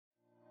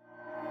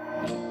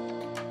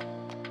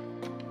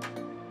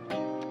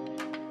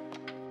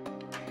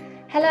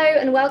Hello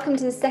and welcome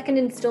to the second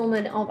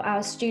instalment of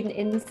our Student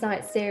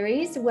Insight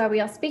series, where we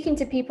are speaking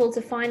to people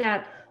to find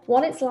out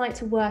what it's like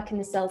to work in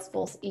the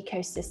Salesforce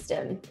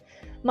ecosystem.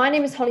 My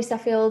name is Holly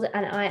Suffield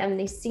and I am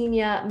the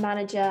Senior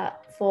Manager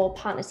for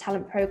Partner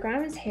Talent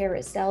Programs here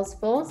at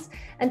Salesforce.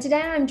 And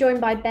today I'm joined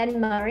by Ben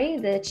Murray,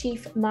 the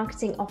Chief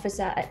Marketing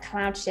Officer at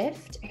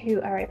CloudShift, who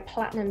are a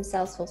Platinum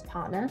Salesforce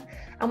partner.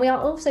 And we are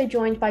also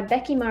joined by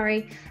Becky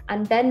Murray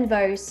and Ben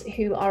Vos,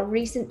 who are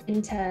recent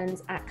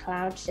interns at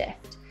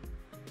CloudShift.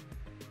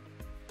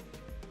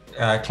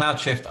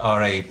 CloudShift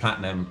are a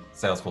Platinum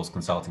Salesforce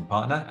consulting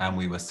partner, and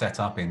we were set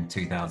up in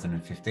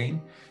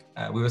 2015.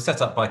 We were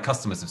set up by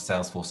customers of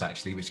Salesforce,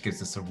 actually, which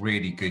gives us a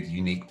really good,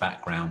 unique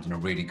background and a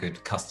really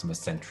good customer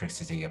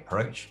centricity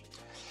approach.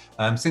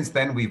 Since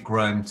then, we've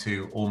grown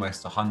to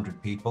almost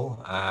 100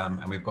 people,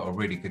 and we've got a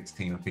really good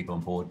team of people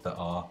on board that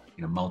are,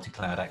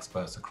 multi-cloud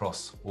experts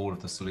across all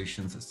of the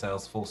solutions that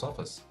Salesforce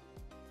offers.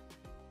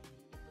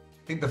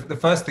 I think the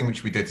first thing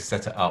which we did to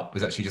set it up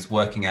was actually just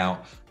working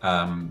out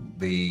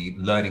the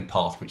learning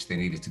path which they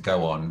needed to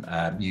go on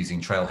using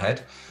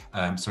Trailhead.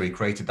 So we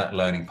created that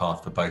learning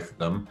path for both of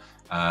them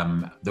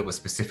that was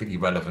specifically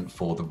relevant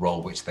for the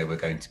role which they were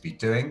going to be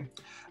doing.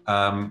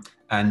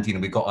 And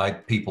we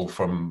got people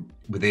from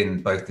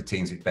within both the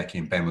teams that Becky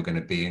and Ben were going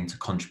to be in to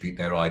contribute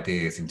their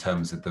ideas in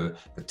terms of the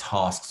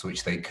tasks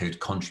which they could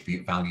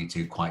contribute value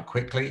to quite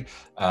quickly,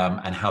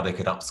 and how they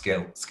could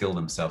skill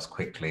themselves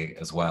quickly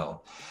as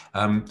well.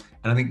 And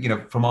I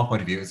think, from our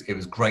point of view, it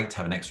was great to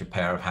have an extra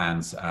pair of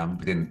hands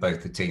within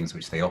both the teams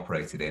which they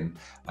operated in,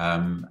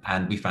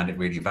 and we found it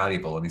really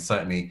valuable. I mean,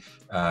 certainly,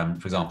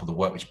 for example, the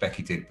work which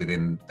Becky did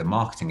within the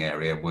marketing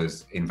area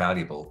was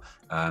invaluable.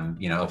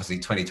 Obviously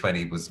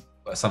 2020 was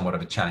somewhat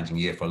of a challenging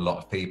year for a lot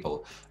of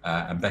people,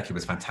 and Becky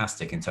was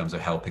fantastic in terms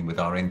of helping with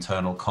our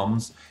internal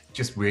comms,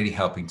 just really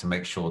helping to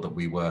make sure that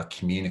we were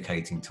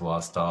communicating to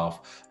our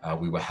staff,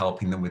 we were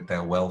helping them with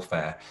their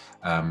welfare,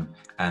 and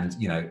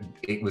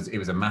it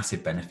was a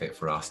massive benefit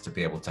for us to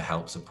be able to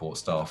help support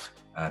staff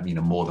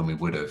more than we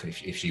would have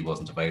if she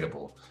wasn't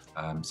available.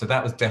 So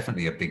that was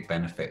definitely a big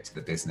benefit to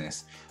the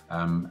business,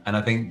 and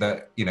I think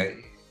that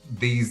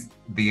the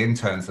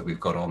interns that we've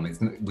got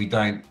on, we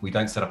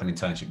don't set up an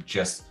internship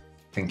just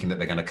thinking that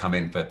they're going to come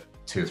in for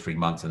 2 or 3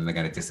 months and they're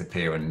going to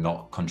disappear and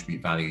not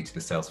contribute value to the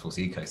Salesforce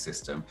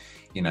ecosystem.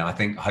 I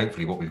think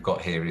hopefully what we've got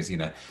here is,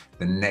 the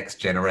next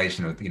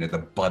generation of,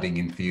 the budding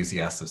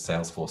enthusiasts of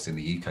Salesforce in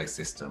the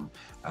ecosystem.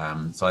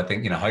 So I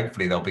think,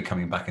 hopefully they'll be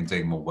coming back and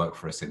doing more work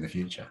for us in the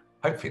future.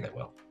 Hopefully they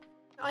will.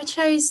 I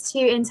chose to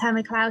intern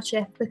with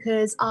CloudShift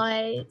because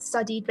I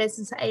studied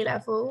business at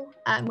A-level,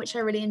 which I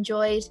really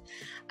enjoyed.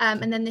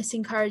 And then this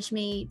encouraged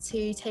me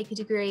to take a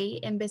degree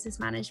in business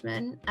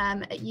management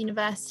at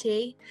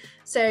university.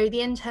 So the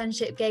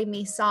internship gave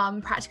me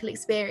some practical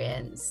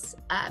experience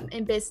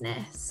in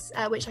business,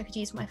 which I could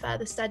use for my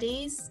further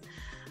studies.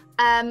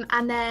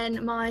 And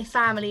then my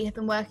family have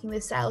been working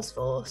with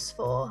Salesforce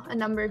for a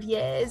number of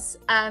years.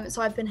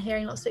 So I've been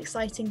hearing lots of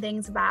exciting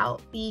things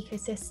about the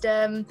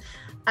ecosystem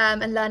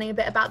and learning a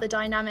bit about the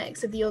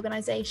dynamics of the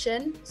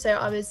organisation. So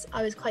I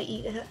was quite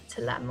eager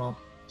to learn more.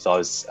 So I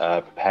was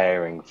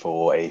preparing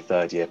for a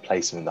third year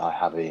placement that I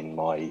have in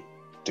my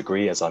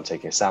degree as I'm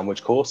taking a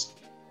sandwich course.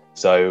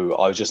 So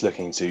I was just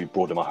looking to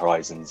broaden my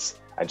horizons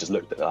and just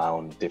looked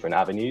down different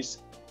avenues.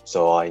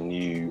 So I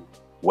knew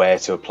where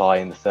to apply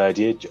in the third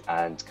year,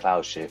 and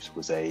CloudShift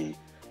was a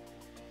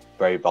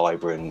very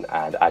vibrant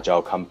and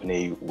agile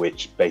company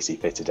which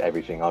basically fitted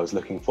everything I was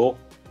looking for.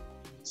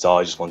 So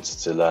I just wanted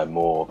to learn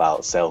more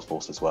about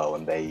Salesforce as well,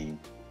 and they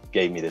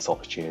gave me this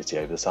opportunity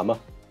over the summer,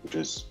 which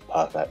was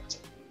perfect.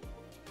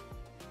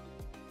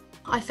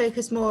 I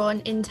focus more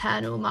on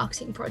internal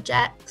marketing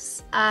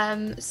projects.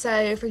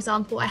 So for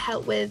example, I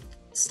help with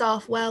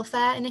staff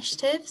welfare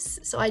initiatives.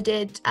 So I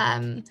did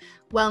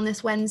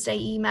Wellness Wednesday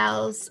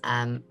emails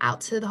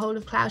out to the whole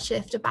of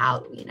CloudShift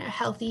about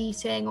healthy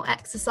eating or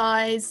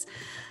exercise,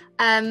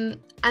 and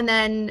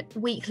then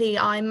weekly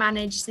I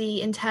managed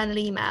the internal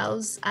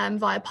emails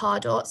via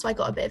Pardot. So I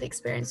got a bit of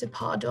experience with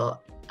Pardot,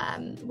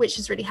 which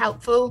is really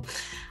helpful.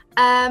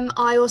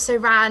 I also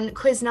ran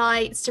quiz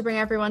nights to bring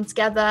everyone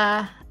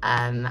together,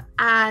 and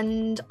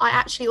I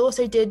actually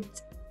also did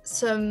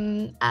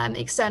some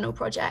external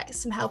projects,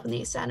 some help on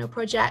the external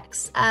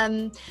projects.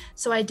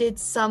 So I did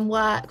some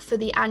work for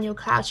the annual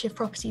CloudShift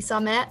Property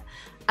Summit,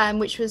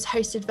 which was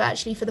hosted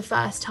virtually for the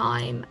first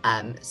time.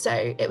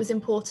 So it was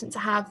important to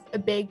have a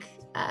big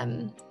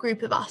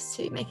group of us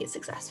to make it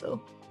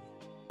successful.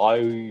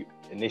 I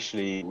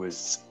initially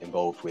was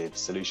involved with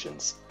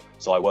solutions.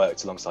 So I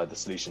worked alongside the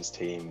solutions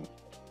team,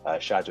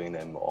 shadowing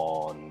them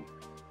on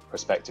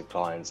prospective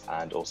clients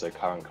and also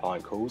current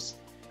client calls,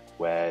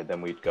 where then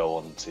we'd go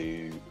on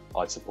to,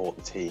 I'd support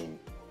the team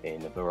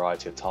in a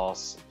variety of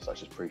tasks,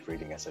 such as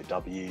proofreading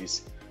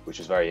SOWs, which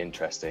was very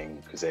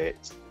interesting because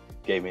it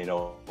gave me an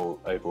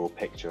overall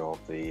picture of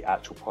the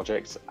actual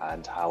project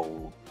and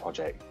how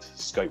project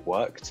scope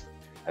worked.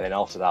 And then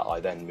after that, I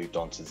then moved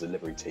on to the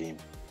delivery team,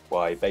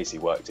 where I basically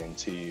worked in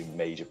 2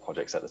 major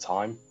projects at the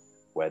time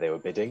where they were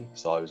bidding.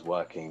 So I was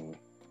working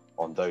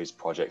on those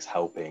projects,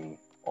 helping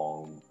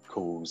on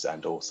calls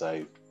and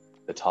also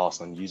the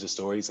task on user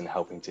stories and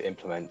helping to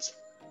implement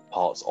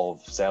parts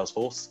of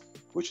Salesforce,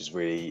 which is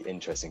really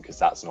interesting because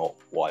that's not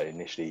what I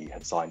initially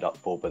had signed up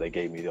for, but they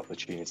gave me the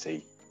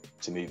opportunity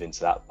to move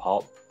into that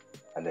part.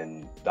 And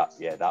then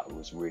that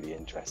was really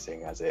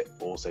interesting, as it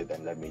also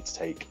then led me to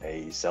take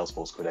a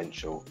Salesforce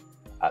credential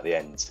at the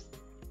end,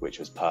 which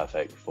was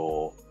perfect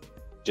for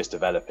just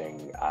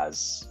developing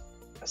as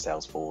a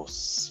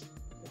Salesforce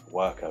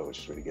worker, which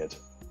is really good.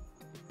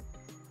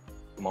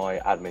 My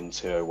admin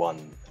 201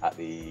 at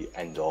the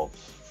end of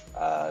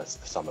the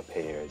summer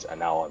period, and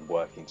now I'm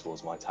working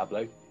towards my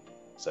Tableau.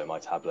 So my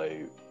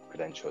Tableau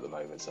credential at the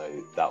moment,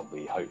 so that will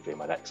be hopefully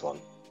my next one,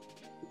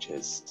 which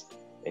is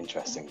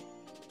interesting.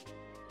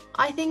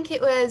 I think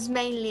it was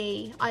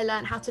mainly I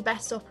learned how to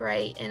best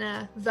operate in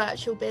a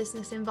virtual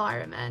business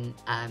environment,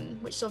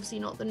 which is obviously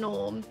not the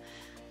norm,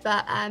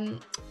 but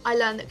I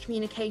learned that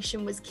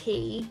communication was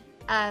key,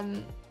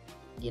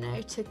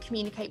 to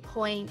communicate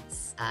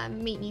points,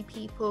 meet new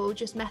people,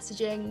 just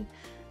messaging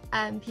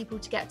people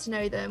to get to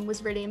know them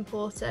was really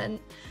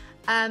important.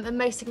 And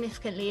most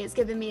significantly, it's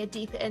given me a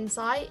deeper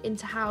insight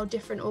into how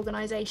different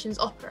organisations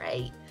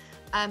operate.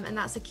 And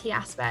that's a key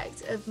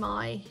aspect of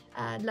my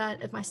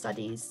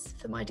studies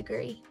for my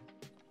degree.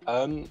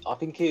 I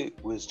think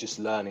it was just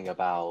learning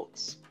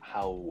about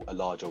how a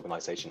large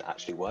organisation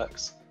actually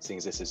works. Seeing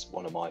as this is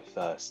one of my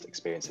first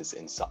experiences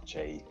in such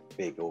a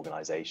big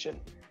organisation,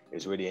 it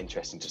was really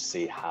interesting to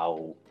see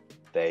how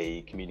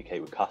they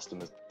communicate with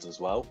customers as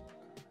well,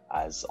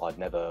 as I'd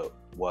never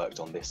worked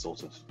on this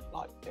sort of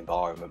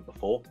environment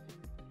before.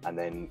 And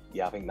then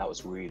I think that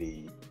was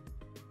really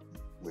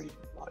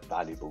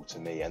valuable to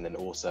me, and then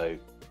also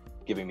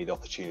giving me the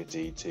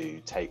opportunity to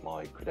take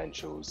my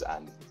credentials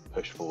and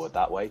push forward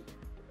that way,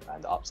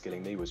 and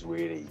upskilling me was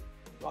really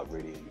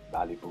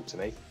valuable to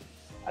me.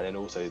 And then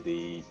also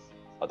the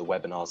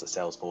webinars that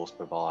Salesforce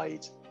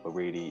provide were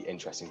really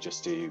interesting,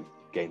 just to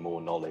gain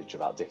more knowledge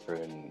about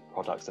different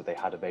products that they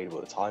had available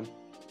at the time,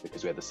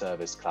 because we had the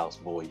service Cloud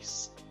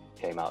Voice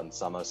came out in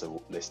summer,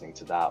 so listening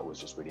to that was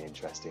just really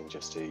interesting,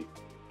 just to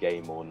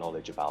gain more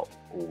knowledge about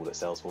all that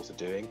Salesforce are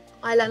doing.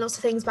 I learned lots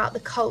of things about the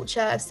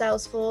culture of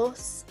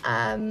Salesforce,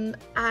 and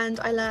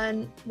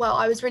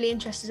I was really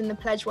interested in the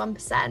Pledge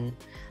 1%,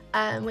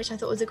 which I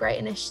thought was a great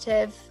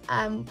initiative,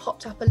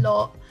 popped up a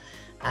lot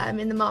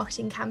in the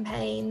marketing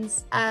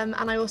campaigns, and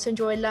I also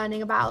enjoyed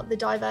learning about the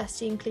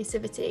diversity and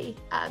inclusivity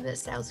that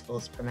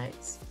Salesforce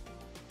promotes.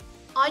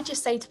 I'd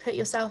just say to put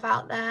yourself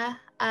out there.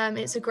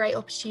 It's a great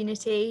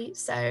opportunity,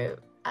 so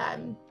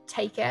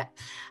take it.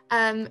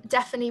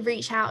 Definitely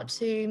reach out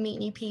to meet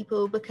new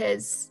people,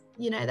 because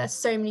there's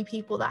so many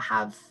people that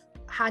have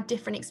had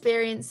different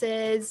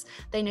experiences,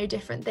 they know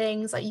different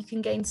things. You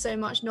can gain so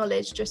much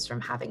knowledge just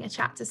from having a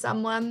chat to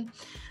someone.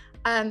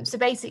 So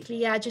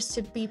basically, just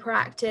to be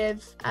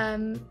proactive,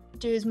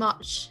 do as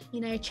much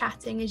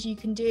chatting as you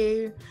can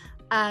do,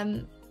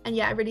 and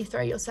really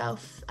throw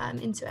yourself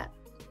into it.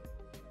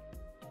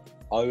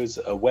 I was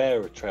aware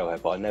of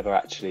Trailhead, but I never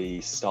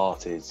actually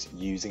started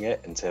using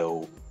it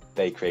until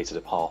they created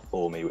a path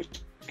for me, which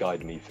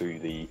guided me through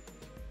the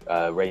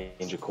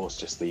Ranger course,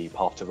 just the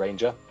path to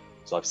Ranger.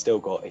 So I've still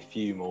got a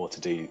few more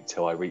to do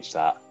till I reach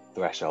that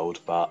threshold,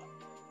 but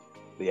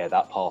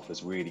that path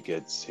was really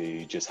good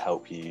to just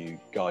help you,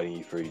 guiding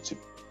you through to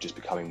just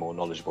becoming more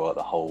knowledgeable at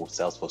the whole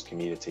Salesforce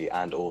community,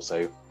 and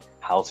also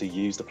how to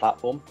use the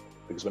platform.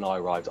 Because when I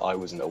arrived, I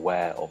wasn't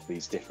aware of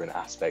these different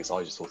aspects.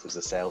 I just thought it was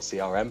a sales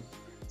CRM.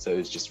 So it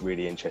was just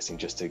really interesting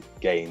just to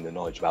gain the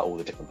knowledge about all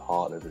the different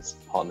partners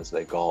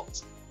they've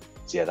got.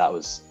 So that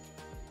was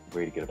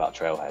really good about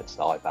Trailhead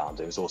that I found.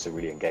 It was also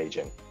really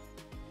engaging.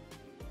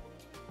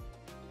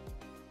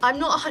 I'm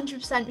not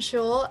 100%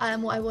 sure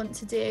what I want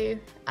to do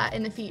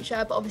in the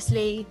future, but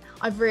obviously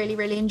I've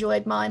really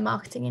enjoyed my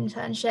marketing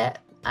internship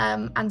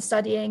and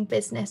studying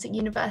business at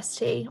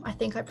university. I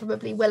think I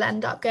probably will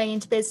end up going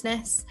into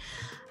business.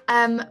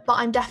 But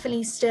I'm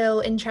definitely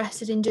still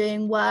interested in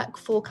doing work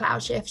for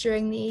CloudShift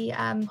during the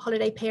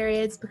holiday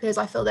periods, because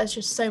I feel there's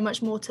just so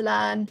much more to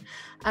learn,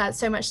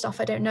 so much stuff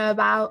I don't know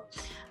about.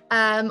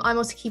 I'm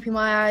also keeping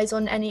my eyes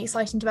on any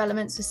exciting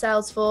developments with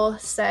Salesforce,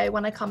 so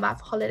when I come back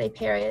for holiday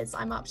periods,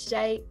 I'm up to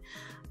date.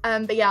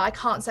 But I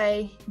can't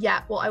say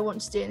yet what I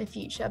want to do in the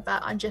future,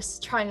 but I'm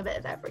just trying a bit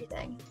of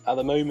everything. At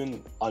the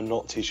moment, I'm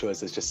not too sure, as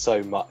there's just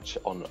so much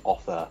on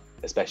offer,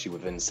 especially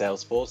within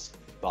Salesforce.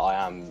 But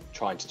I am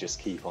trying to just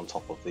keep on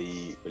top of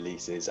the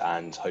releases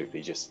and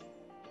hopefully just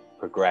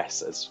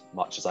progress as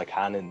much as I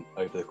can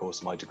over the course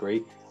of my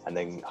degree, and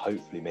then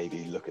hopefully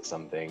maybe look at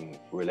something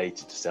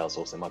related to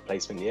Salesforce in my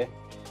placement year.